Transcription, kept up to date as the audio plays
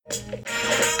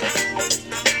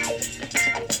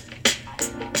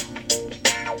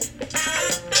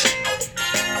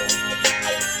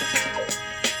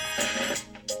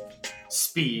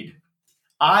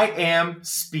I am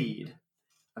speed.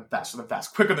 I'm faster than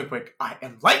fast, quicker than quick. I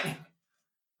am lightning.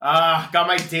 Got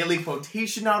my daily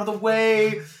quotation out of the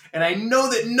way, and I know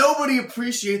that nobody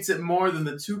appreciates it more than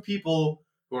the two people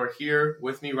who are here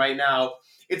with me right now.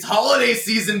 It's holiday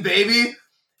season, baby!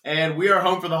 And we are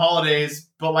home for the holidays,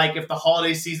 but like if the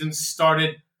holiday season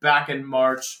started back in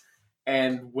March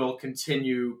and will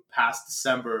continue past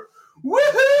December.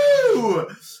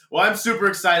 Woohoo! Well, I'm super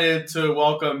excited to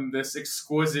welcome this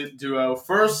exquisite duo.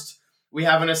 First, we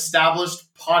have an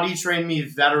established Poddy Train Me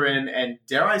veteran and,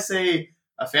 dare I say,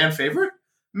 a fan favorite?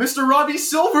 Mr. Robbie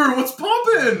Silver, what's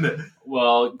poppin'?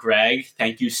 Well, Greg,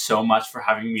 thank you so much for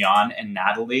having me on. And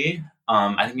Natalie,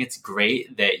 I think it's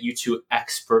great that you two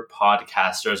expert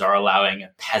podcasters are allowing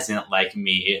a peasant like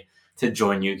me to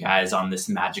join you guys on this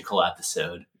magical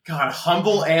episode. God,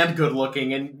 humble and good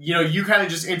looking. And, you kind of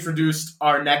just introduced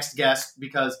our next guest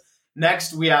because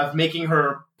next we have making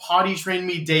her Poddy Train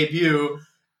Me debut,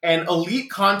 an elite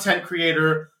content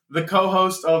creator, the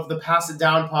co-host of the Pass It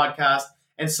Down podcast,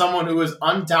 and someone who is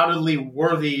undoubtedly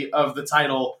worthy of the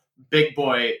title Big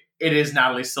Boy. It is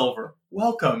Natalie Silver.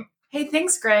 Welcome. Hey,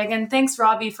 thanks, Greg, and thanks,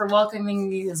 Robbie, for welcoming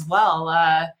me as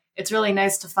well. It's really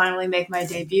nice to finally make my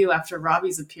debut after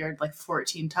Robbie's appeared like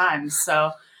 14 times,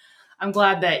 so I'm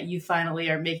glad that you finally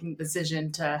are making the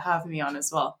decision to have me on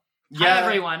as well. Yeah, hi,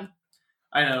 everyone.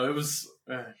 I know, it was,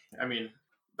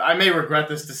 I may regret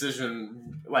this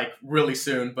decision, like, really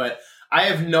soon, but I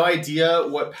have no idea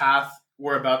what path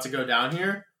we're about to go down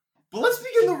here. But let's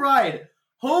begin the ride.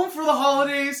 Home for the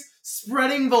holidays,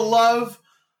 spreading the love.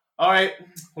 All right,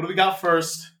 what do we got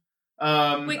first?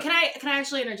 Wait, can I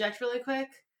actually interject really quick?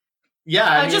 Yeah,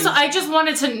 I just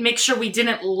wanted to make sure we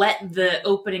didn't let the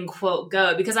opening quote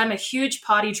go because I'm a huge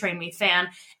Poddy Train Me fan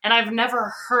and I've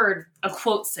never heard a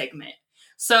quote segment.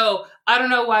 So I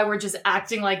don't know why we're just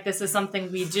acting like this is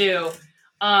something we do.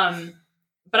 But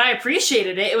I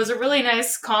appreciated it. It was a really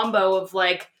nice combo of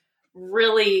like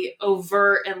really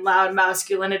overt and loud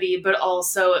masculinity, but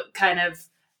also kind of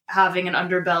having an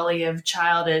underbelly of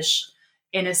childish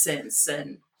innocence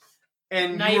and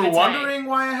naivete. You were wondering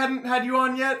why I hadn't had you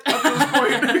on yet up to this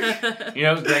point?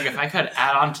 Greg, if I could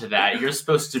add on to that, you're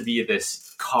supposed to be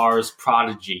this Cars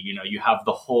prodigy. You have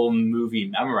the whole movie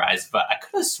memorized, but I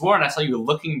could have sworn I saw you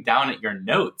looking down at your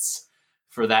notes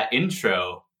for that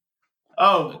intro.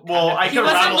 Oh, well, I could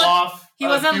rattle off. He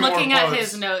wasn't looking at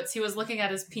his notes. He was looking at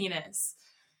his penis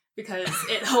because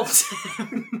it helped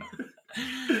him.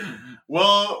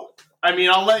 Well,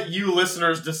 I'll let you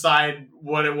listeners decide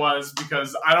what it was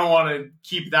because I don't want to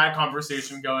keep that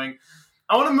conversation going.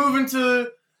 I want to move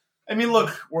into,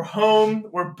 look, we're home.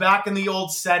 We're back in the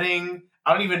old setting.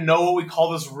 I don't even know what we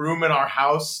call this room in our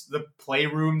house. The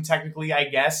playroom, technically, I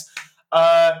guess.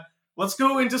 Let's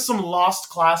go into some lost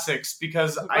classics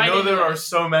because I know there are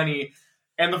so many.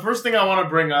 And the first thing I want to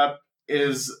bring up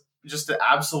is just the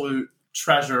absolute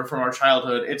treasure from our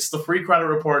childhood. It's the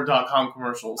freecreditreport.com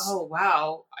commercials. Oh,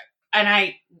 wow. And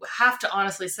I have to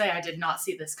honestly say I did not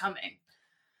see this coming.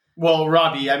 Well,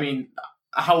 Robbie,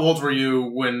 how old were you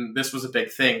when this was a big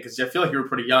thing? Because I feel like you were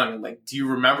pretty young. Like, do you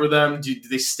remember them? Do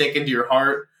they stick into your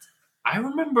heart? I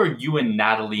remember you and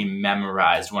Natalie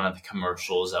memorized one of the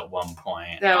commercials at one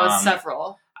point. There was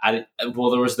several. There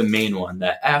was the main one,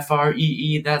 the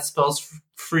FREE, that spells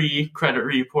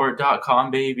freecreditreport.com,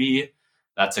 baby.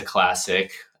 That's a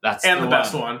classic. That's the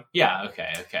best one. Yeah,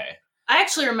 okay. I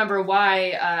actually remember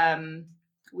why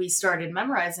we started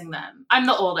memorizing them. I'm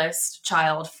the oldest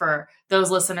child for those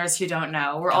listeners who don't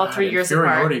know. We're all 3 years apart.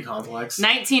 Inferiority complex.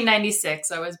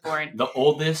 1996, I was born. The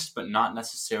oldest, but not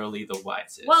necessarily the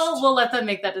wisest. Well, we'll let them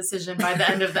make that decision by the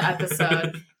end of the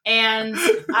episode. And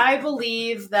I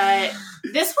believe that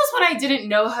this was when I didn't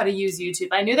know how to use YouTube.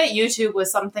 I knew that YouTube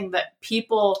was something that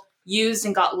people used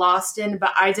and got lost in,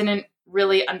 but I didn't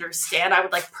really understand. I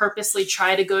would purposely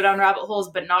try to go down rabbit holes,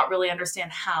 but not really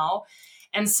understand how.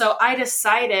 And so I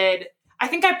decided, I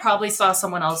think I probably saw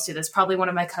someone else do this, probably one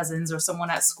of my cousins or someone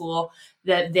at school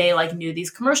that they knew these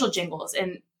commercial jingles.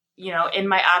 And, in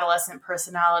my adolescent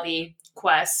personality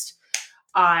quest,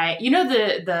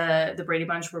 the Brady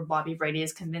Bunch where Bobby Brady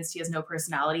is convinced he has no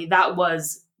personality. That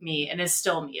was me and is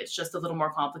still me. It's just a little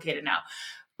more complicated now.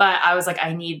 But I was like,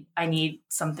 I need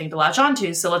something to latch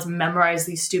onto. So let's memorize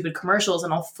these stupid commercials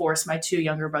and I'll force my two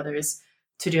younger brothers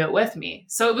to do it with me.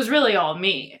 So it was really all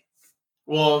me.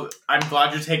 Well, I'm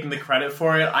glad you're taking the credit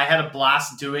for it. I had a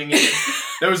blast doing it.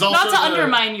 There was also not to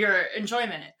undermine your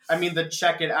enjoyment. The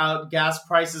check it out, gas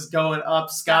prices going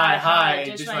up sky high.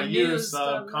 Just my new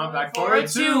compact forward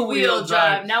two-wheel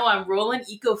drive. Now I'm rolling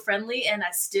eco-friendly and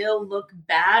I still look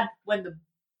bad. When the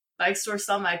bike store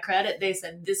saw my credit, they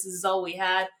said, this is all we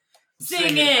had.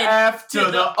 Sing it. F to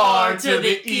the R to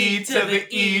the E to the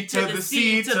E to the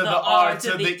C to the R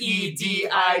to the E D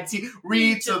I T.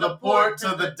 Re to the port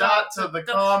to the dot to the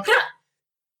com.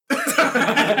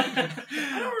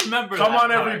 I don't remember. Come that on,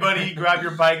 part. everybody, grab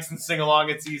your bikes and sing along.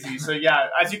 It's easy. So yeah,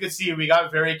 as you can see, we got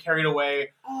very carried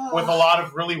away with a lot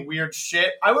of really weird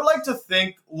shit. I would like to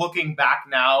think, looking back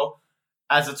now,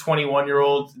 as a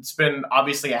 21-year-old, it's been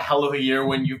obviously a hell of a year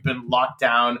when you've been locked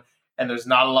down and there's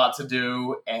not a lot to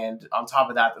do. And on top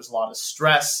of that, there's a lot of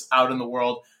stress out in the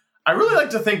world. I really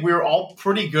like to think we were all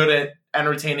pretty good at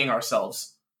entertaining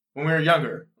ourselves when we were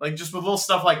younger, like just with little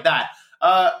stuff like that.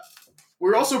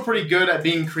 We're also pretty good at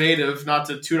being creative, not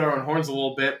to toot our own horns a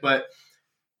little bit, but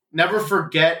never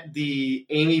forget the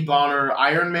Amy Bonner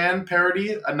Iron Man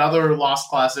parody, another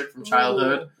lost classic from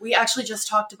childhood. Ooh, we actually just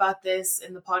talked about this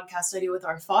in the podcast I do with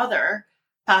our father,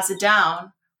 Pass It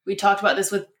Down. We talked about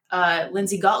this with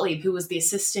Lindsay Gottlieb, who was the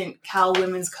assistant Cal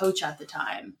women's coach at the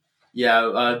time.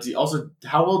 Yeah, also,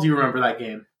 how well do you remember that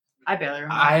game? I barely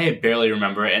remember. I barely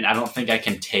remember it, and I don't think I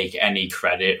can take any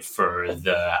credit for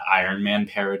the Iron Man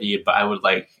parody, but I would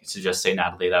like to just say,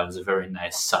 Natalie, that was a very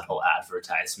nice, subtle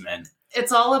advertisement.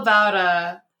 It's all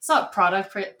about, it's not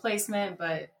product placement,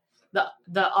 but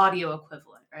the audio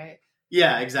equivalent, right?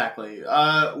 Yeah, exactly.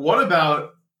 What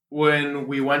about when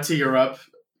we went to Europe,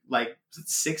 like, was it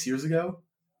 6 years ago?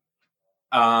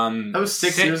 That was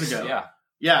 6 years ago. Yeah.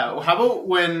 Yeah, how about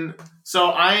when...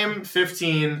 So I am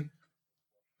 15...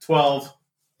 12,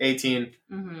 18,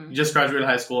 just graduated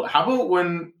high school. How about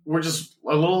when we're just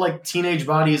a little like teenage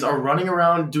bodies are running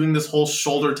around doing this whole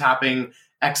shoulder tapping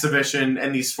exhibition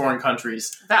in these foreign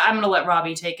countries? That I'm going to let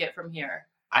Robbie take it from here.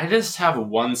 I just have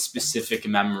one specific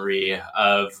memory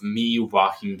of me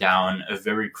walking down a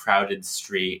very crowded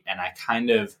street, and I kind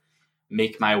of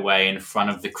make my way in front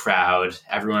of the crowd.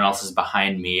 Everyone else is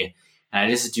behind me, and I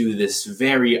just do this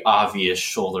very obvious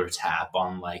shoulder tap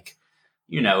on like,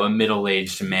 you know, a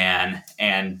middle-aged man,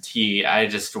 and I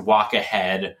just walk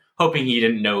ahead, hoping he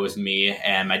didn't know it was me,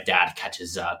 and my dad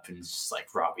catches up and is just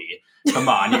like, Robbie, come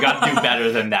on, you got to do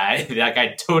better than that. Like,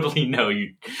 I totally know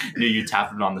you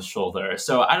tapped him on the shoulder.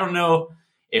 So I don't know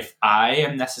if I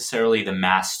am necessarily the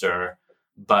master,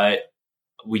 but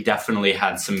we definitely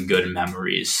had some good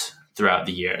memories throughout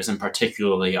the years, and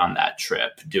particularly on that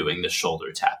trip, doing the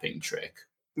shoulder tapping trick.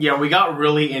 Yeah, we got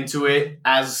really into it,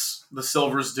 as the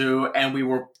Silvers do, and we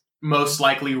were most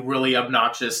likely really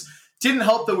obnoxious. Didn't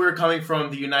help that we were coming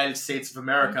from the United States of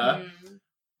America,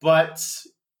 but,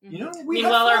 you know,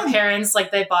 meanwhile, our parents,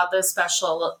 like, they bought those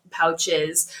special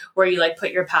pouches where you, like,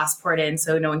 put your passport in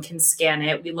so no one can scan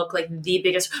it. We look like the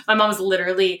biggest... My mom was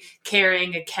literally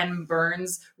carrying a Ken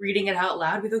Burns, reading it out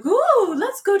loud. We go, ooh,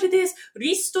 let's go to this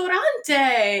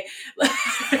ristorante.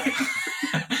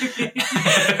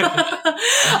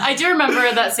 I do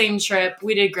remember that same trip.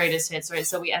 We did greatest hits, right?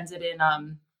 So we ended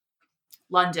in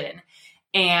London,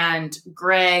 and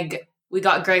we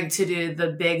got Greg to do the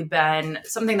Big Ben,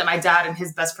 something that my dad and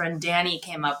his best friend Danny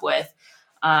came up with.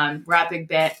 We're at Big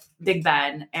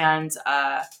Ben, and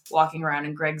walking around,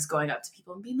 and Greg's going up to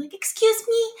people and being like, "Excuse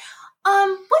me,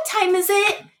 what time is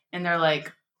it?" And they're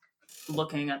like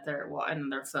looking at their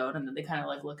phone, and then they kind of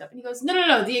like look up, and he goes,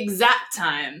 "No, the exact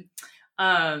time."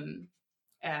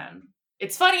 And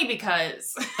it's funny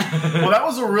because... Well, that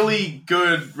was a really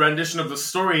good rendition of the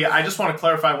story. I just want to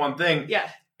clarify one thing. Yeah.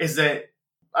 Is that,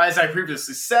 as I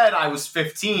previously said, I was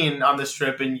 15 on this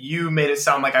trip, and you made it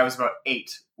sound like I was about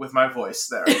 8 with my voice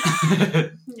there.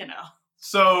 You know.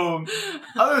 So,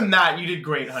 other than that, you did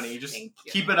great, honey. Just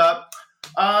keep it up.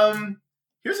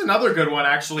 Here's another good one,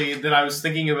 actually, that I was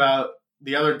thinking about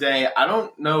the other day. I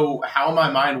don't know how my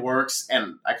mind works,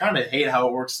 and I kind of hate how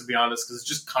it works, to be honest, because it's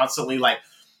just constantly, like,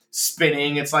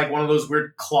 spinning. It's like one of those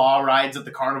weird claw rides at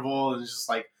the carnival, and it's just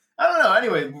like, I don't know.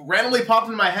 Anyway, randomly popped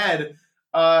in my head.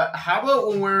 How about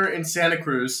when we're in Santa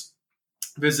Cruz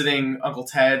visiting Uncle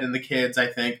Ted and the kids, I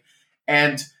think,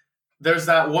 and there's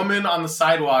that woman on the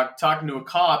sidewalk talking to a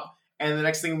cop, and the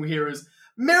next thing we hear is,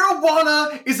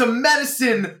 "Marijuana is a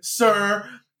medicine, sir!"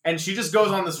 And she just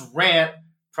goes on this rant,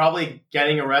 probably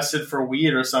getting arrested for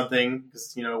weed or something,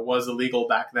 because, you know, it was illegal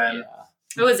back then.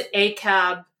 Yeah. It was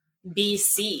ACAB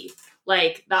BC.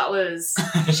 Like, that was...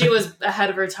 She was ahead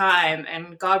of her time,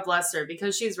 and God bless her,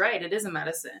 because she's right. It is a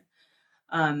medicine.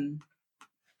 And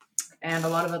a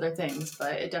lot of other things,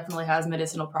 but it definitely has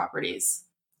medicinal properties.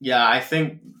 Yeah, I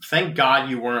think, thank God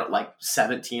you weren't like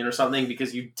 17 or something,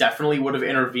 because you definitely would have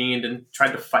intervened and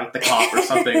tried to fight the cop or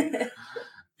something.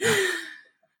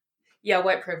 Yeah,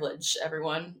 white privilege,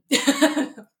 everyone.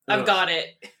 I've got it.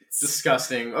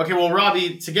 Disgusting. Okay, well,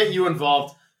 Robbie, to get you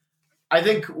involved, I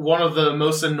think one of the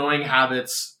most annoying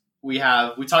habits we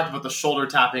talked about the shoulder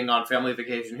tapping on family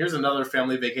vacation. Here's another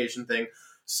family vacation thing.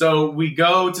 So we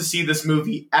go to see this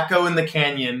movie, Echo in the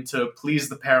Canyon, to please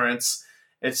the parents.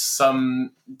 It's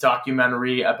some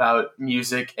documentary about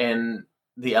music in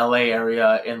the LA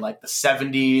area in like the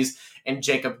 70s. And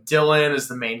Jacob Dylan is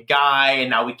the main guy. And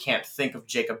now we can't think of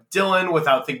Jacob Dylan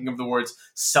without thinking of the words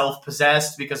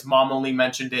self-possessed because mom only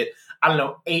mentioned it,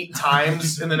 8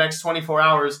 times in the next 24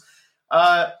 hours.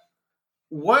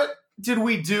 What did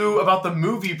we do about the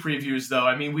movie previews, though?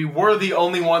 I mean, we were the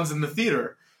only ones in the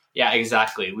theater. Yeah,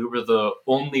 exactly. We were the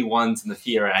only ones in the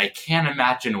theater, and I can't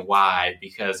imagine why,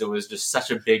 because it was just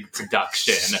such a big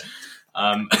production.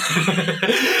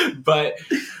 But,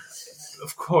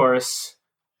 of course,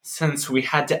 since we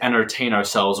had to entertain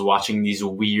ourselves watching these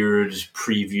weird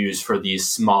previews for these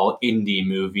small indie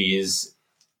movies,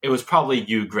 it was probably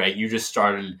you, Greg. You just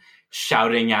started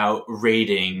shouting out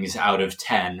ratings out of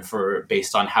 10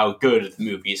 based on how good the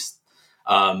movies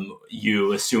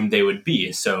you assumed they would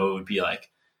be. So it would be like,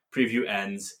 preview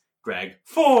ends, Greg,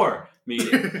 4, me,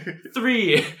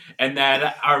 3. And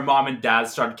then our mom and dad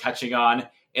started catching on.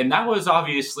 And that was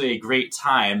obviously a great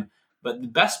time. But the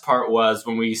best part was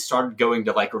when we started going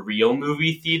to like real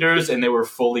movie theaters and they were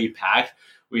fully packed,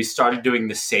 we started doing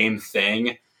the same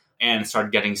thing and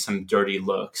started getting some dirty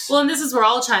looks. Well, and this is where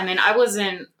I'll chime in. I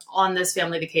wasn't on this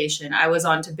family vacation. I was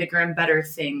on to bigger and better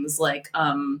things like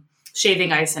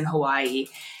shaving ice in Hawaii.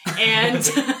 And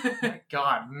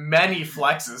God, many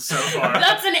flexes so far.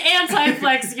 That's an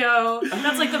anti-flex, yo.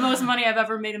 That's like the most money I've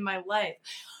ever made in my life.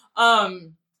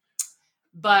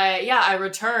 But yeah, I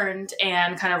returned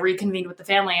and kind of reconvened with the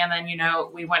family. And then,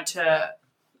 we went to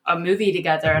a movie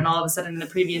together and all of a sudden in the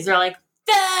previews, they're like,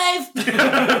 5,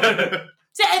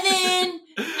 7.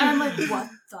 And I'm like, what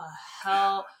the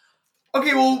hell?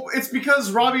 Okay, well, it's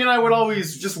because Robbie and I would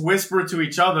always just whisper to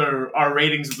each other our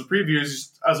ratings of the previews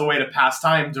just as a way to pass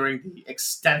time during the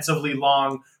extensively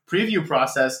long preview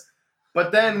process.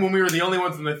 But then when we were the only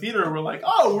ones in the theater, we're like,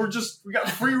 oh, we got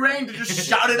free reign to just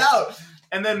shout it out.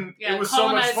 And then it was so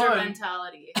much fun. Colonizer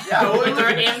mentality. Yeah, well, with our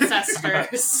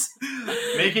ancestors.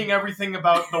 Making everything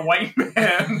about the white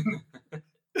man.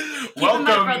 Keeping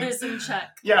my brothers in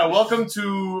check. Yeah, welcome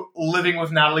to Living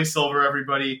with Natalie Silver,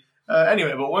 everybody.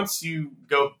 Anyway, but once you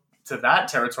go to that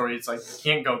territory, it's like you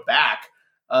can't go back.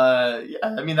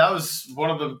 That was one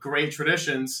of the great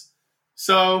traditions.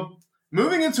 So,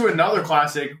 moving into another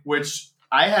classic, which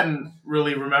I hadn't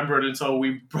really remembered until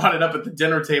we brought it up at the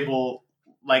dinner table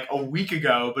like a week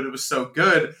ago, but it was so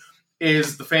good,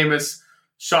 is the famous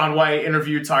Shaun White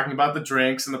interview talking about the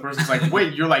drinks, and the person's like,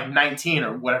 wait, you're like 19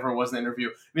 or whatever it was in the interview.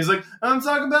 And he's like, I'm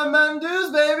talking about Mountain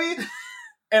Dews, baby.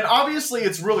 And obviously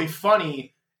it's really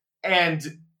funny, and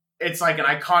it's like an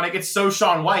iconic, it's so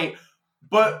Shaun White.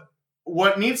 But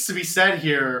what needs to be said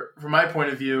here, from my point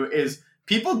of view, is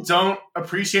people don't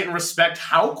appreciate and respect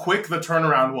how quick the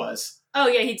turnaround was. Oh,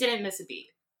 yeah, he didn't miss a beat.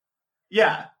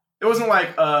 Yeah. It wasn't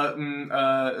like,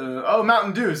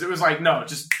 Mountain Dews. It was like, no,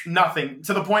 just nothing.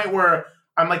 To the point where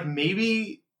I'm like,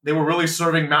 maybe they were really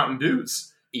serving Mountain Dews.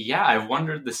 Yeah, I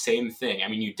wondered the same thing. I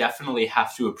mean, you definitely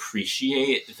have to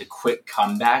appreciate the quick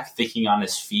comeback, thinking on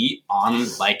his feet on,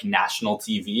 like, national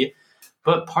TV.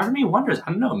 But part of me wonders, I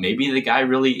don't know, maybe the guy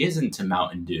really is into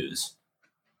Mountain Dews.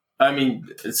 I mean,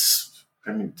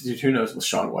 who knows with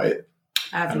Shaun White?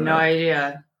 I have no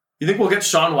idea. You think we'll get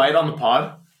Shaun White on the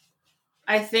pod?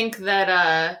 I think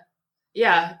that,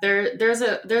 there's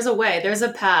a way, there's a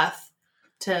path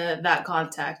to that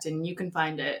contact, and you can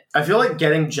find it. I feel like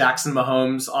getting Jackson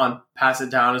Mahomes on Pass It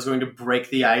Down is going to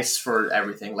break the ice for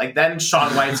everything. Like, then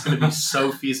Shaun White's going to be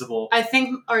so feasible. I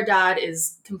think our dad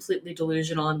is completely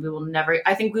delusional, and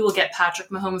I think we will get Patrick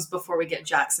Mahomes before we get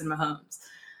Jackson Mahomes.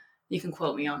 You can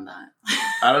quote me on that.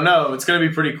 I don't know. It's going to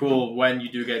be pretty cool when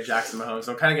you do get Jackson Mahomes.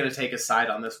 I'm kind of going to take a side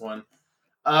on this one.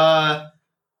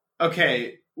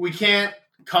 Okay, we can't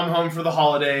come home for the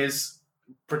holidays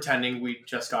pretending we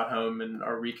just got home and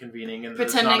are reconvening. And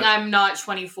pretending I'm not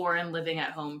 24 and living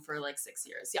at home for like 6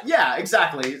 years. Yeah. Yeah,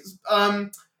 exactly. A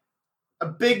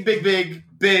big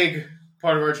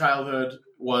part of our childhood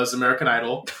was American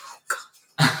Idol. Oh, God.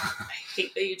 I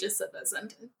hate that you just said that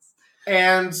sentence.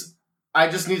 And I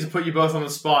just need to put you both on the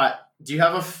spot. Do you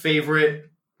have a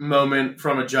favorite moment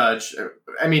from a judge?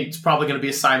 I mean, it's probably going to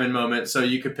be a Simon moment, so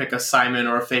you could pick a Simon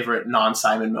or a favorite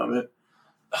non-Simon moment.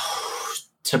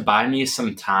 To buy me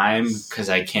some time, because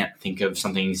I can't think of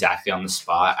something exactly on the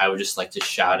spot, I would just like to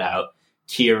shout out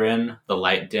Kieran, the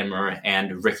light dimmer,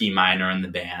 and Ricky Minor and the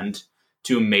band,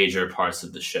 2 major parts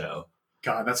of the show.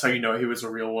 God, that's how you know he was a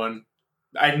real one.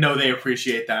 I know they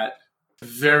appreciate that.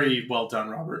 Very well done,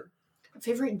 Robert.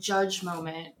 Favorite judge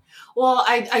moment? Well,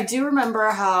 I do remember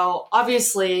how,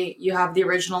 obviously, you have the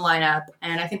original lineup,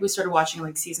 and I think we started watching,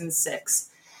 like, season 6,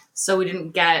 so we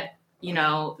didn't get,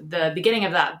 the beginning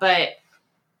of that, but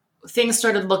things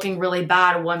started looking really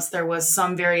bad once there was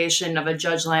some variation of a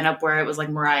judge lineup where it was, like,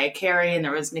 Mariah Carey, and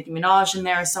there was Nicki Minaj in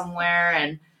there somewhere,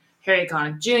 and Harry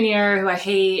Connick Jr., who I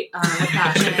hate with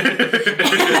passion.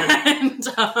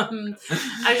 And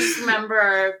I just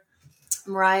remember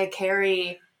Mariah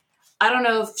Carey, I don't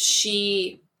know if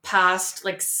she passed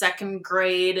like 2nd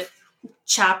grade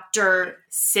chapter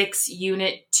 6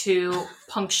 unit 2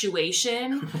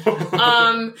 punctuation.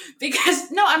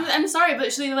 Because no, I'm sorry,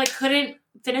 but she like couldn't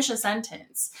finish a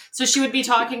sentence. So she would be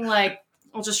talking like,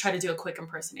 I'll just try to do a quick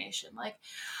impersonation. Like,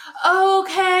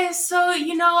 okay, so,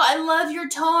 I love your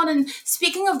tone. And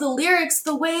speaking of the lyrics,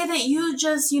 the way that you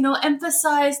just,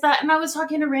 emphasize that. And I was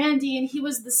talking to Randy and he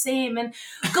was the same. And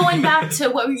going back to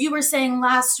what you were saying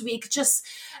last week, just,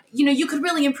 you could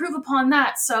really improve upon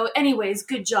that. So anyways,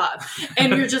 good job.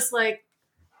 And you're just like,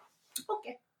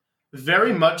 okay.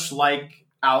 Very much like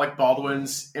Alec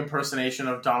Baldwin's impersonation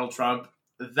of Donald Trump.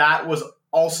 That was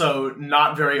also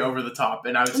not very over the top,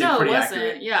 and I would say pretty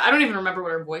accurate. Yeah, I don't even remember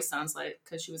what her voice sounds like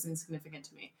because she was insignificant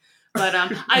to me. But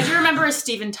I do remember a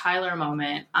Steven Tyler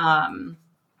moment.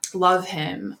 Love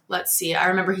him. Let's see. I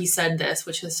remember he said this,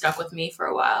 which has stuck with me for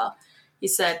a while. He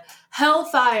said,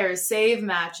 "Hellfire, save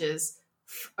matches,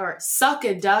 or suck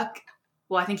a duck."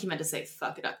 Well, I think he meant to say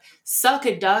fuck a duck. Suck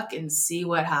a duck and see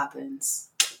what happens.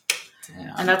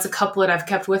 Damn. And that's a couplet I've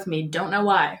kept with me. Don't know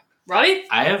why. Robbie?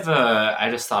 I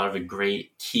just thought of a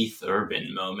great Keith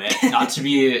Urban moment. Not to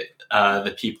be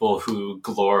the people who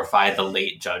glorify the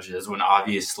late judges, when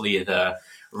obviously the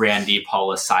Randy,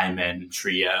 Paula, Simon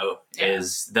trio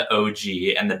is the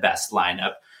OG and the best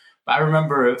lineup. But I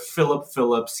remember Philip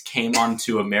Phillips came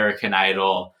onto American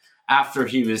Idol after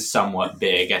he was somewhat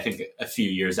big, I think a few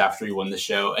years after he won the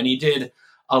show, and he did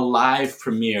a live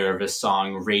premiere of his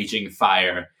song Raging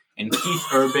Fire, and Keith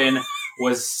Urban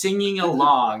was singing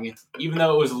along, even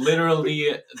though it was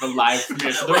literally the live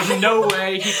premiere. So there was no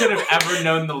way he could have ever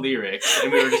known the lyrics.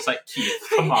 And we were just like, Keith,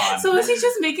 come on. So was he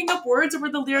just making up words, or were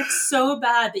the lyrics so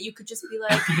bad that you could just be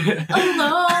like,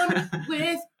 alone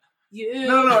with you?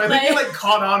 No. I think he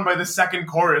caught on by the second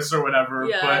chorus or whatever.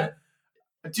 Yeah.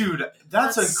 But, dude,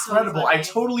 that's incredible. So I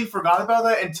totally forgot about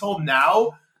that until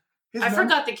now. I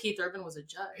forgot that Keith Urban was a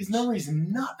judge. His memory's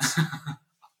nuts.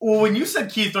 Well, when you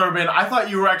said Keith Urban, I thought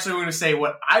you were actually going to say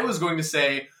what I was going to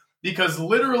say, because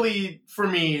literally, for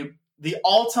me, the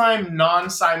all-time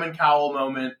non-Simon Cowell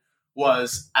moment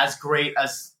was, as great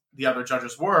as the other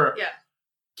judges were,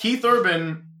 Keith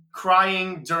Urban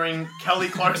crying during Kelly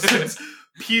Clarkson's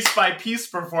Piece by Piece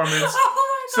performance.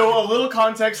 So a little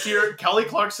context here, Kelly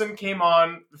Clarkson came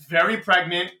on very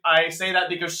pregnant. I say that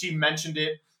because she mentioned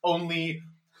it only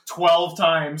 12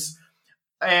 times.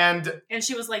 And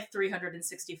she was like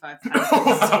 365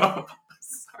 pounds.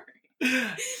 Sorry.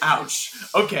 Ouch.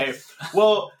 Okay.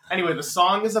 Well, anyway, the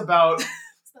song is about... What's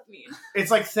that mean?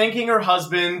 It's like thanking her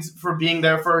husband for being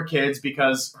there for her kids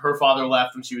because her father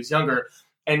left when she was younger.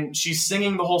 And she's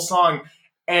singing the whole song.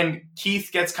 And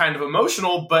Keith gets kind of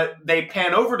emotional, but they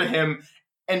pan over to him.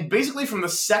 And basically from the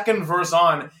second verse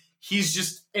on, he's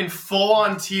just in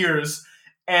full-on tears.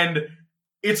 And...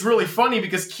 it's really funny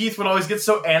because Keith would always get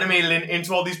so animated and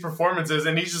into all these performances,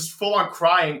 and he's just full on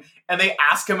crying. And they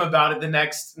ask him about it the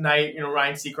next night,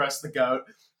 Ryan Seacrest, the GOAT.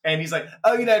 And he's like,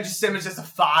 just him as just a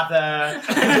father.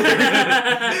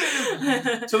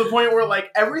 To the point where,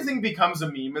 everything becomes a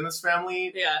meme in this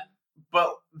family. Yeah.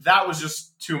 But that was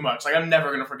just too much. I'm never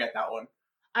going to forget that one.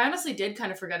 I honestly did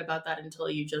kind of forget about that until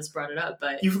you just brought it up.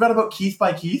 But you forgot about Keith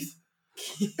by Keith?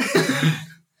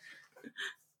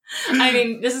 I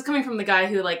mean, this is coming from the guy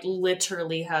who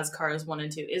literally has Cars 1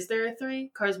 and 2. Is there a 3?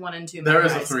 Cars 1 and 2. There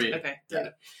is a 3. Okay, 3. Yeah.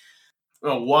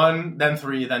 Well, 1, then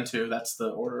 3, then 2. That's the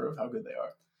order of how good they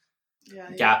are.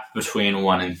 Yeah. Gap between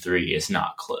 1 and 3 is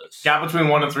not close. Gap between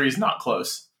 1 and 3 is not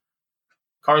close.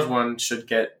 Cars 1 should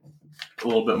get a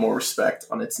little bit more respect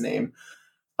on its name.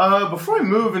 Before I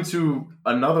move into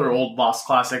another old Lost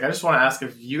Classic, I just want to ask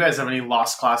if you guys have any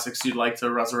Lost Classics you'd like to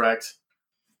resurrect.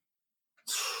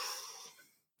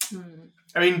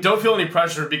 I mean, don't feel any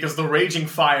pressure because the Raging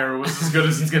Fire was as good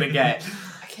as it's going to get.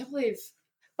 I can't believe...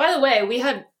 By the way, we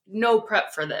had no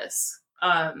prep for this.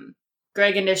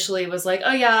 Greg initially was like,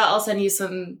 oh yeah, I'll send you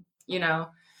some,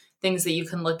 things that you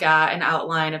can look at, an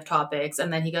outline of topics.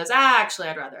 And then he goes, actually,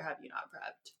 I'd rather have you not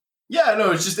prepped. Yeah,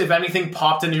 no, it's just if anything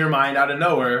popped into your mind out of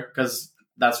nowhere, because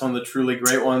that's one of the truly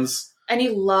great ones. Any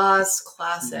Lost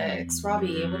Classics?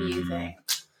 Robbie, what do you think?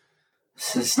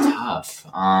 This is tough.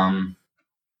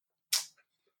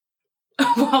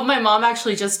 Well, my mom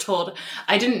actually just told,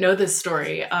 I didn't know this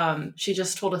story. She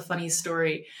just told a funny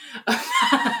story about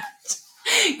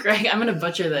Greg. I'm going to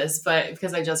butcher this, but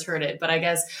because I just heard it, but I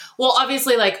guess, well,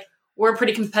 obviously like we're a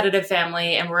pretty competitive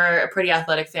family and we're a pretty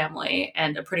athletic family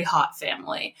and a pretty hot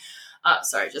family.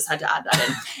 Sorry, just had to add that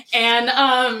in.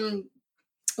 And,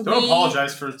 don't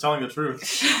apologize for telling the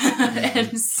truth.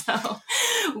 And so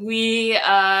we,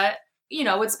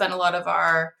 would spend a lot of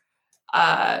our,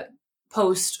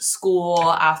 post-school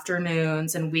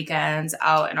afternoons and weekends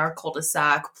out in our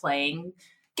cul-de-sac playing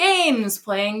games,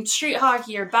 playing street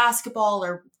hockey or basketball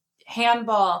or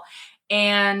handball.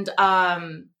 And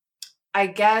I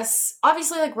guess,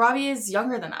 obviously, like, Robbie is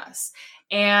younger than us.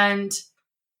 And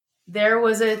there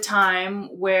was a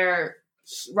time where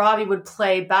Robbie would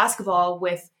play basketball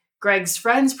with Greg's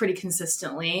friends pretty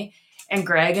consistently. And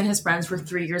Greg and his friends were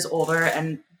 3 years older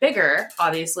and bigger,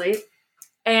 obviously.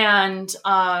 And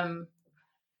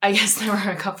I guess there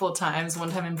were a couple of times, one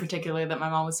time in particular that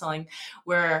my mom was telling,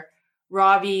 where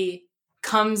Robbie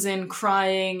comes in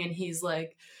crying and he's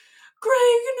like,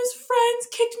 Greg and his friends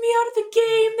kicked me out of the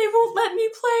game. They won't let me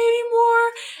play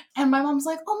anymore. And my mom's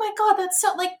like, oh my God, that's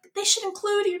so, like, they should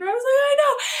include you. And I was like, I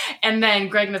know. And then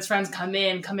Greg and his friends come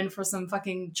in for some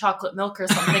fucking chocolate milk or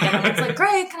something. And I was like,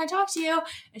 Greg, can I talk to you?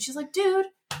 And she's like, dude,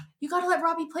 you got to let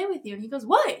Robbie play with you. And he goes,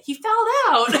 what? He fouled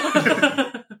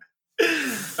out.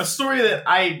 A story that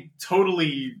I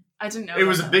didn't know. It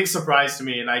was a big surprise to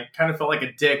me, and I kind of felt like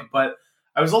a dick, but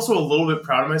I was also a little bit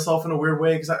proud of myself in a weird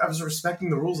way because I was respecting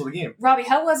the rules of the game. Robbie,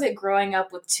 how was it growing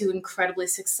up with two incredibly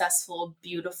successful,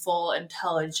 beautiful,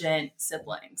 intelligent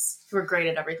siblings who were great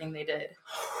at everything they did?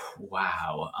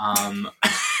 Wow.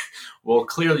 Well,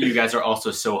 clearly you guys are also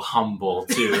so humble,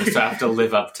 too, so I have to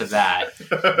live up to that.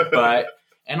 But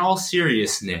in all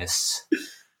seriousness,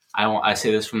 I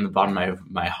say this from the bottom of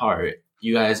my heart.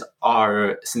 You guys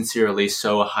are sincerely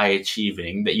so high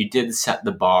achieving that you did set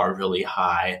the bar really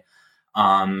high.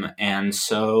 And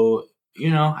so,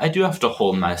 I do have to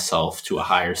hold myself to a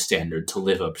higher standard to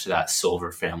live up to that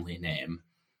Silver family name.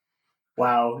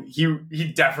 Wow.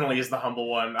 He definitely is the humble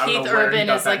one. I don't Keith know where Urban he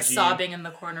got is that like gene. sobbing in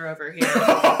the corner over here.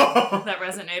 That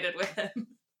resonated with him.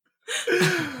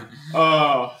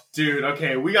 Oh, dude.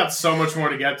 Okay. We got so much more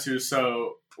to get to.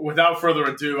 So without further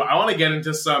ado, I want to get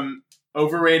into some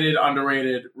overrated,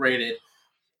 underrated, rated.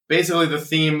 Basically, the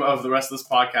theme of the rest of this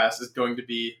podcast is going to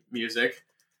be music.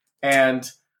 And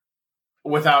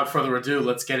without further ado,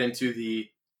 let's get into the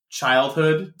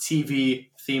childhood TV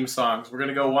theme songs. We're going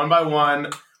to go one by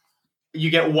one. You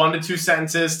get 1 to 2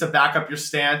 sentences to back up your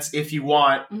stance if you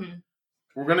want. Mm-hmm.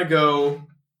 We're going to go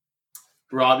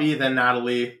Robbie, then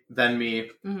Natalie, then me.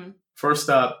 Mm-hmm. First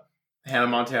up, Hannah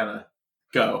Montana.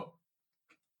 Go.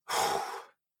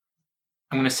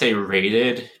 I'm going to say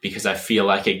rated because I feel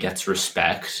like it gets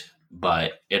respect,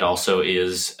 but it also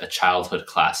is a childhood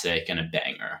classic and a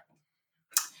banger.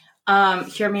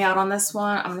 Hear me out on this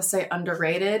one. I'm going to say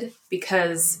underrated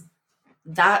because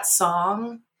that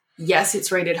song, yes,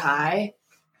 it's rated high,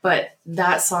 but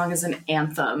that song is an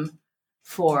anthem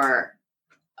for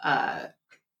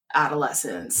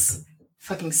adolescence.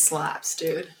 Fucking slaps,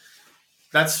 dude.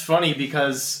 That's funny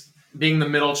because being the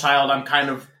middle child, I'm kind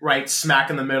of right smack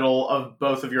in the middle of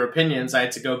both of your opinions. I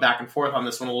had to go back and forth on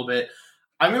this one a little bit.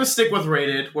 I'm going to stick with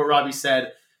rated, what Robbie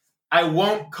said. I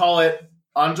won't call it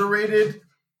underrated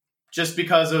just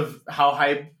because of how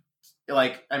hype,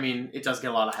 it does get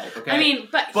a lot of hype, okay?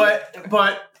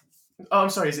 But oh, I'm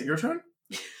sorry, is it your turn?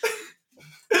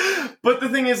 But the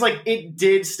thing is, it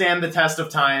did stand the test of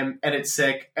time, and it's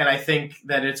sick, and I think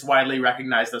that it's widely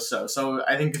recognized as so. So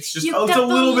I think it's just it's a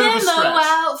little bit of a stretch.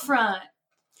 Out front.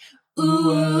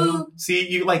 Ooh.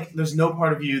 See, there's no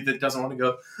part of you that doesn't want to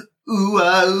go, ooh,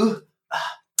 oh.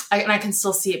 And I can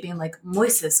still see it being like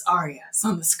Moises Arias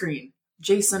on the screen.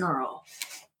 Jason Earl.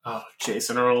 Oh,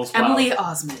 Jason Earl's. Emily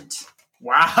Osment.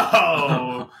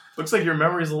 Wow. Looks like your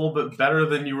memory's a little bit better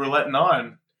than you were letting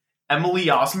on. Emily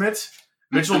Osment?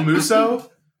 Mitchell Musso?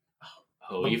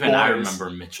 Oh, even I remember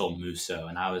Mitchell Musso,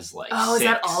 and I was like, oh, 6. Is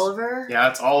that Oliver? Yeah,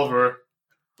 it's Oliver.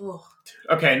 Ugh.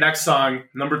 Okay, next song,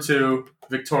 number 2,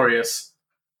 Victorious.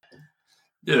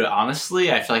 Dude, honestly,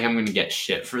 I feel like I'm going to get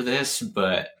shit for this,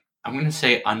 but I'm going to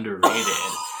say underrated.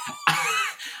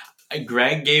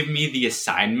 Greg gave me the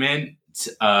assignment,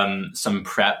 some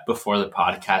prep before the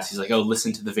podcast. He's like, oh,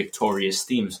 listen to the Victorious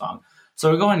theme song.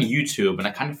 So I go on YouTube, and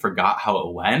I kind of forgot how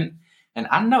it went. And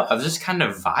I don't know, I was just kind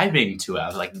of vibing to it. I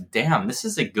was like, damn, this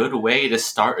is a good way to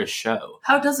start a show.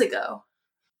 How does it go?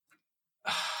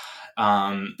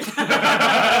 Wow,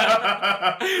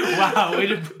 way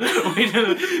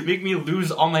to make me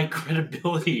lose all my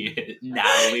credibility,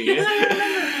 Natalie.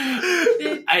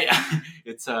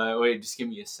 It's wait, just give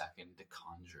me a second to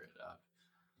conjure it up.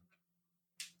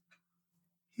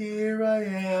 Here I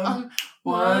am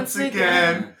once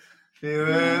again.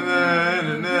 Yeah,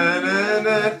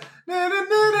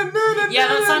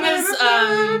 that song is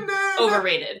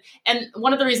overrated. And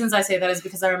one of the reasons I say that is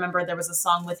because I remember there was a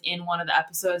song within one of the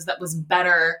episodes that was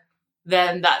better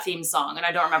than that theme song. And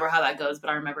I don't remember how that goes, but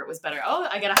I remember it was better. Oh,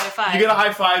 I get a high five. You get a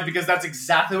high five because that's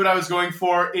exactly what I was going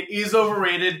for. It is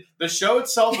overrated. The show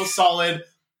itself was solid.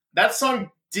 That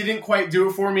song didn't quite do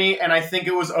it for me, and I think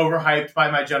it was overhyped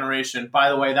by my generation. By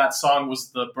the way, that song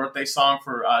was the birthday song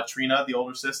for Trina, the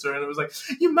older sister, and it was like,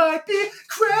 you might be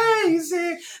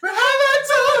crazy, but have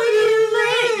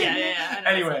I told you lately? Yeah.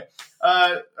 Anyway,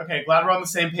 okay, glad we're on the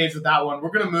same page with that one.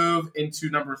 We're going to move into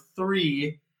number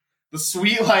 3, The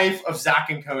Sweet Life of Zach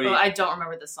and Cody. Oh, I don't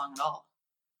remember this song at all.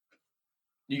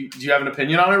 Do you have an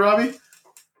opinion on it, Robbie?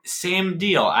 Same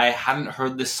deal. I hadn't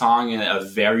heard this song in a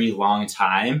very long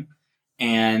time.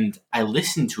 And I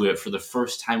listened to it for the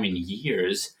first time in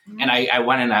years. Mm-hmm. And I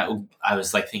went and I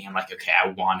was like thinking, like, okay, I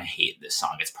want to hate this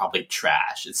song. It's probably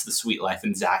trash. It's The Sweet Life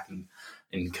in Zach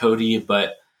and Cody.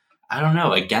 But I don't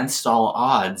know. Against all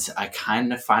odds, I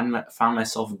kind of found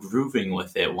myself grooving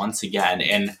with it once again.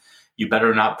 And you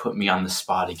better not put me on the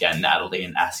spot again, Natalie,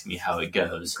 and ask me how it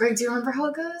goes. Greg, do you remember how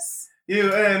it goes?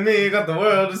 You and me got the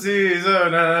world to see. So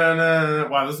na, na.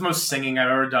 Wow, this is the most singing I've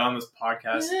ever done on this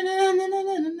podcast.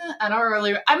 I don't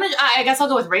really. I guess I'll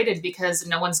go with rated because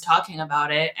no one's talking about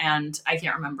it and I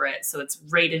can't remember it, so it's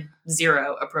rated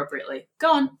 0 appropriately.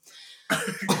 Go on.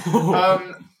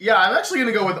 Yeah, I'm actually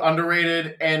gonna go with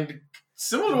underrated, and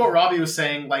similar to what Robbie was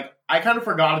saying, like I kind of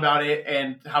forgot about it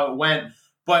and how it went,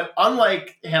 but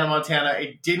unlike Hannah Montana,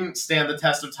 it didn't stand the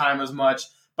test of time as much.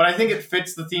 But I think it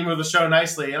fits the theme of the show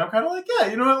nicely. And I'm kind of like, yeah,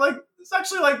 you know what? Like, it's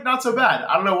actually, like, not so bad.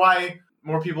 I don't know why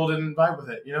more people didn't vibe with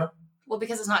it, you know? Well,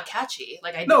 because it's not catchy.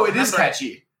 No, it is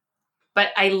catchy. But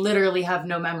I literally have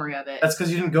no memory of it. That's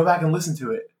because you didn't go back and listen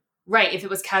to it. Right. If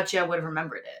it was catchy, I would have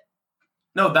remembered it.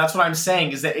 No, that's what I'm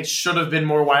saying, is that it should have been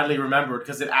more widely remembered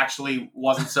because it actually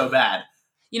wasn't so bad.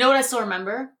 You know what I still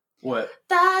remember? What?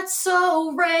 That's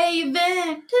so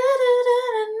Raven.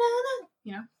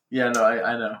 You know? Yeah, no,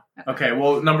 I know. Okay,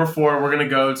 well, number 4, we're going to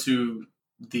go to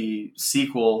the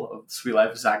sequel of The Sweet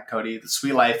Life of Zach and Cody, The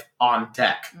Sweet Life on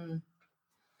Deck. Mm.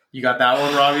 You got that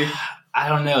one, Robbie? I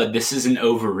don't know. This isn't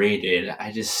overrated.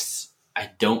 I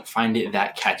don't find it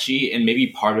that catchy. And maybe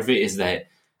part of it is that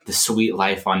The Sweet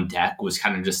Life on Deck was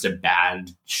kind of just a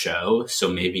bad show. So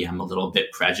maybe I'm a little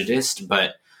bit prejudiced.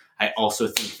 But I also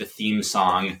think the theme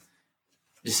song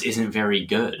just isn't very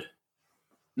good.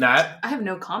 Nat? I have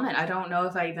no comment. I don't know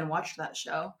if I even watched that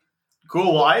show.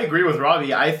 Cool. Well, I agree with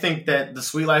Robbie. I think that The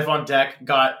Sweet Life on Deck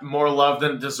got more love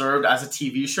than it deserved as a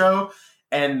TV show.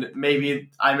 And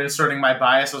maybe I'm inserting my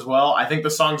bias as well. I think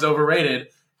the song's overrated.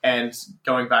 And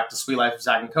going back to Sweet Life of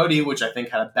Zach and Cody, which I think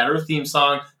had a better theme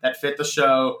song that fit the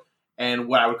show and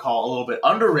what I would call a little bit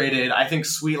underrated, I think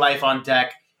Sweet Life on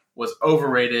Deck was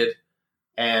overrated.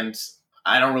 And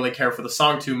I don't really care for the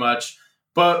song too much.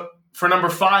 But for number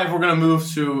 5, we're going to move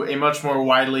to a much more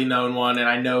widely known one, and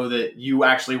I know that you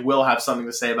actually will have something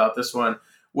to say about this one,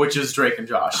 which is Drake and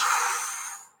Josh.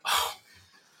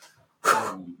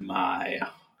 Oh, my.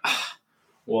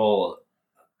 Well,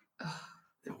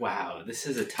 wow, this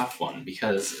is a tough one,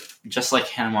 because just like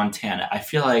Hannah Montana, I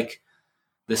feel like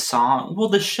the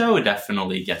show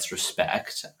definitely gets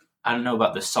respect. I don't know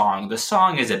about the song. The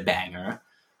song is a banger.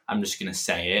 I'm just going to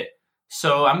say it.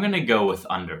 So I'm going to go with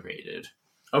underrated.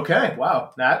 Okay,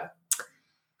 wow. Nat?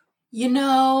 You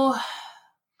know,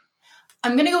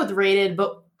 I'm going to go with rated,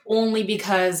 but only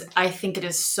because I think it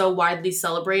is so widely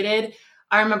celebrated.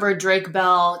 I remember Drake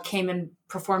Bell came and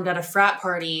performed at a frat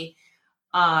party.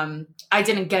 I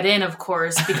didn't get in, of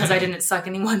course, because I didn't suck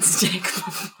anyone's dick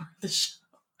before the show.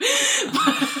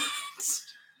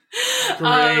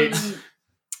 Great.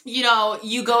 You know,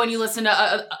 you go and you listen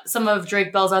to some of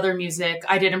Drake Bell's other music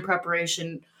I did in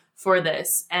preparation for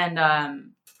this,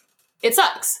 and it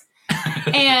sucks.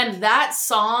 And that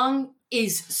song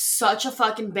is such a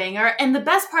fucking banger. And the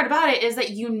best part about it is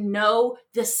that you know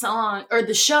the song or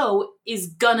the show is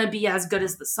gonna be as good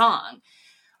as the song.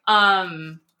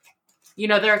 You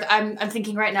know, I'm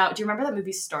thinking right now, do you remember that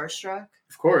movie Starstruck?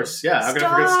 Of course, yeah. How could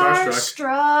I forget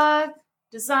Starstruck? Starstruck,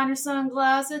 designer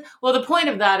sunglasses. Well, the point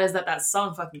of that is that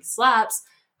song fucking slaps,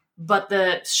 but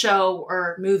the show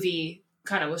or movie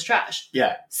kind of was trash.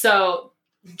 Yeah. So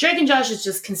Drake and Josh is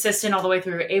just consistent all the way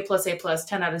through. A+,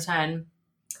 10 out of 10.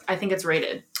 I think it's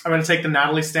rated. I'm going to take the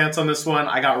Natalie stance on this one.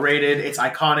 I got rated. It's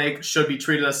iconic. Should be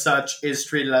treated as such. Is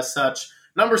treated as such.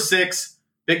 Number 6,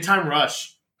 Big Time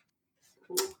Rush.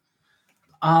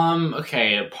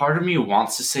 Okay, part of me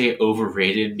wants to say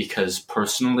overrated because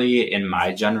personally, in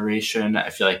my generation, I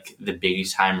feel like the Big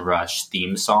Time Rush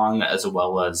theme song, as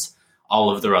well as all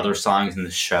of their other songs in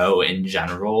the show in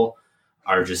general,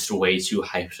 are just way too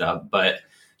hyped up. But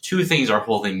two things are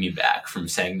holding me back from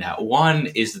saying that. One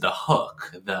is the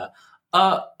hook, the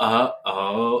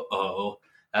oh.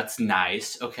 That's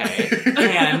nice. Okay.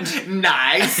 And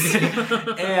Nice.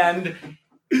 and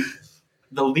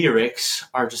the lyrics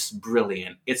are just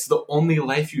brilliant. It's the only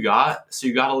life you got, so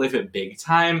you gotta live it big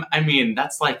time. I mean,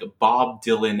 that's like Bob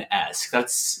Dylan-esque.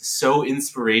 That's so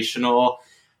inspirational.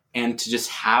 And to just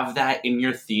have that in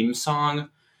your theme song,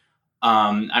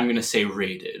 I'm gonna say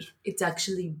rated. It's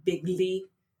actually bigly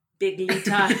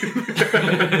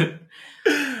time.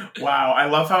 Wow, I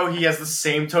love how he has the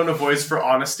same tone of voice for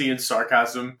honesty and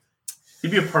sarcasm.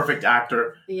 He'd be a perfect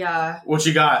actor. Yeah. What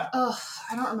you got? Oh,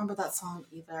 I don't remember that song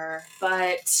either.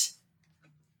 But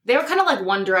they were kind of like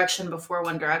One Direction before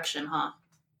One Direction, huh?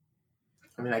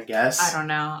 I mean, I guess. I don't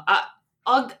know.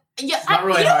 It's not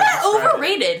really you know how what? I describe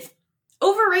Overrated.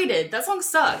 Overrated. That song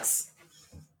sucks.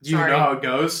 Do you know how it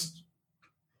goes?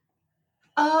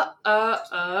 I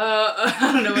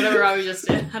don't know, whatever Robbie just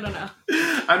did. I don't know.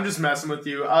 I'm just messing with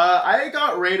you. I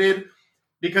got rated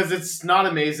because it's not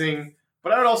amazing,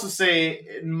 but I would also say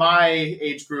in my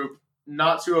age group,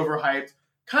 not too overhyped,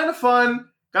 kind of fun,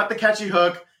 got the catchy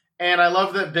hook, and I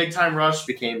love that Big Time Rush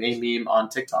became a meme on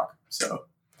TikTok. So,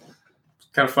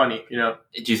 kind of funny, you know?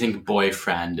 Do you think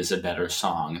Boyfriend is a better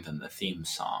song than the theme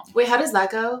song? Wait, how does that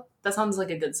go? That sounds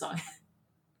like a good song.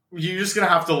 You're just going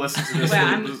to have to listen to this.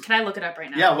 Wait, can I look it up right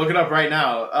now? Yeah, look it up right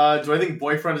now. Do I think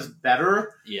Boyfriend is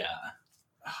better? Yeah.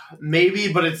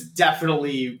 Maybe, but it's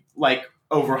definitely, like,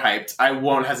 overhyped. I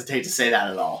won't hesitate to say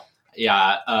that at all.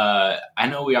 Yeah, I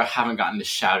know we haven't gotten to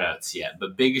shout-outs yet,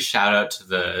 but big shout-out to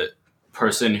the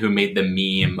person who made the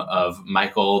meme of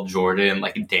Michael Jordan,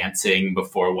 like, dancing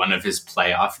before one of his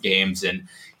playoff games and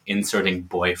inserting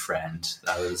Boyfriend.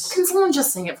 That was... Can someone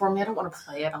just sing it for me? I don't want to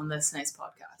play it on this nice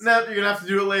podcast. No, you're going to have to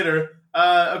do it later.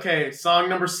 Okay, song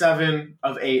number 7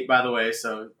 of 8, by the way,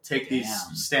 so take these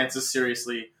stances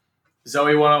seriously.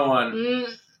 Zoe 101.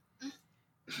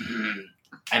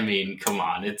 I mean, come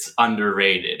on, it's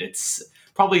underrated. It's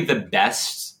probably the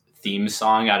best theme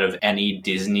song out of any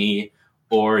Disney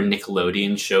or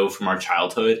Nickelodeon show from our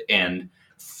childhood, and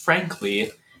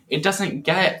frankly, it doesn't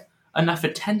get enough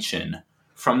attention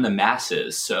from the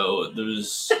masses, so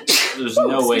there's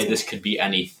no way this could be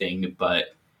anything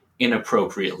but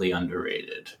inappropriately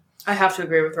underrated. I have to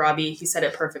agree with Robbie. He said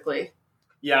it perfectly.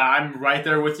 Yeah, I'm right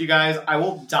there with you guys. I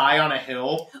will die on a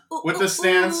hill with this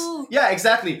stance. Yeah,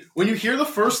 exactly. When you hear the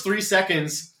first 3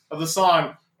 seconds of the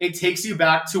song, it takes you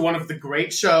back to one of the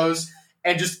great shows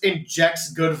and just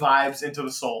injects good vibes into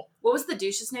the soul. What was the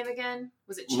douche's name again?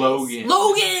 Was it Chase?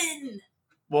 Logan!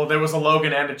 Well, there was a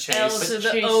Logan and a Chase. L to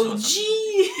the OG.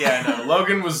 Yeah, no.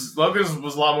 Logan was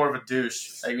a lot more of a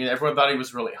douche. I mean, everyone thought he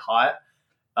was really hot.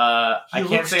 I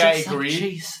can't say I agree. Like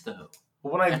Chase, though.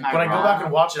 But when I go back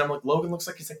and watch it, I'm like, Logan looks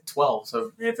like he's like 12,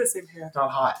 so they have the same hair. It's not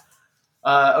hot.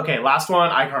 Okay, last one,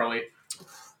 iCarly.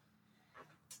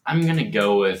 I'm gonna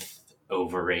go with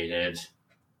overrated.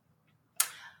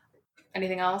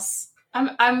 Anything else?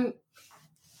 I'm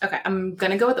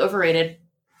gonna go with overrated,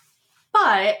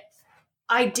 but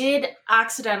I did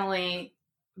accidentally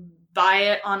buy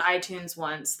it on iTunes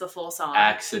once, the full song.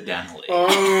 Accidentally.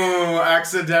 Oh,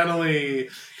 accidentally.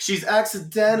 She's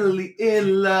accidentally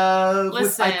in love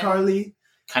with iCarly.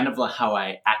 Kind of like how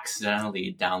I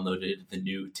accidentally downloaded the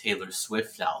new Taylor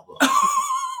Swift album.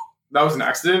 That was an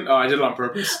accident? Oh, I did it on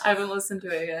purpose. I haven't listened to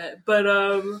it yet. But,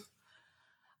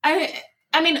 I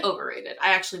mean, overrated.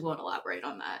 I actually won't elaborate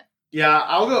on that. Yeah,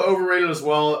 I'll go overrated as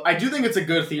well. I do think it's a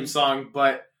good theme song,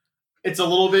 but it's a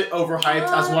little bit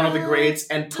overhyped as one of the greats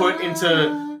and put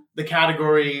into the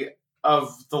category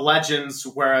of the legends,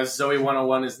 whereas Zoe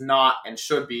 101 is not and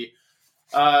should be.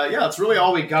 Yeah, that's really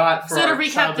all we got for So our to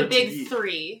recap, the big TV.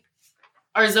 3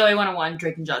 are Zoe 101,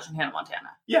 Drake and Josh, and Hannah Montana.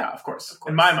 Yeah, of course.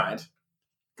 In my mind.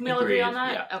 Can we all agree on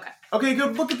that? Yeah. Okay. Okay,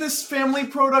 good. Look at this family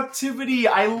productivity.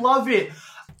 I love it.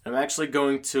 I'm actually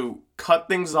going to cut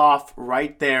things off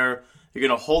right there. You're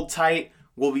going to hold tight.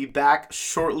 We'll be back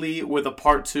shortly with a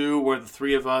part 2 where the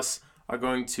 3 of us are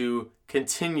going to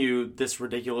continue this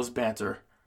ridiculous banter.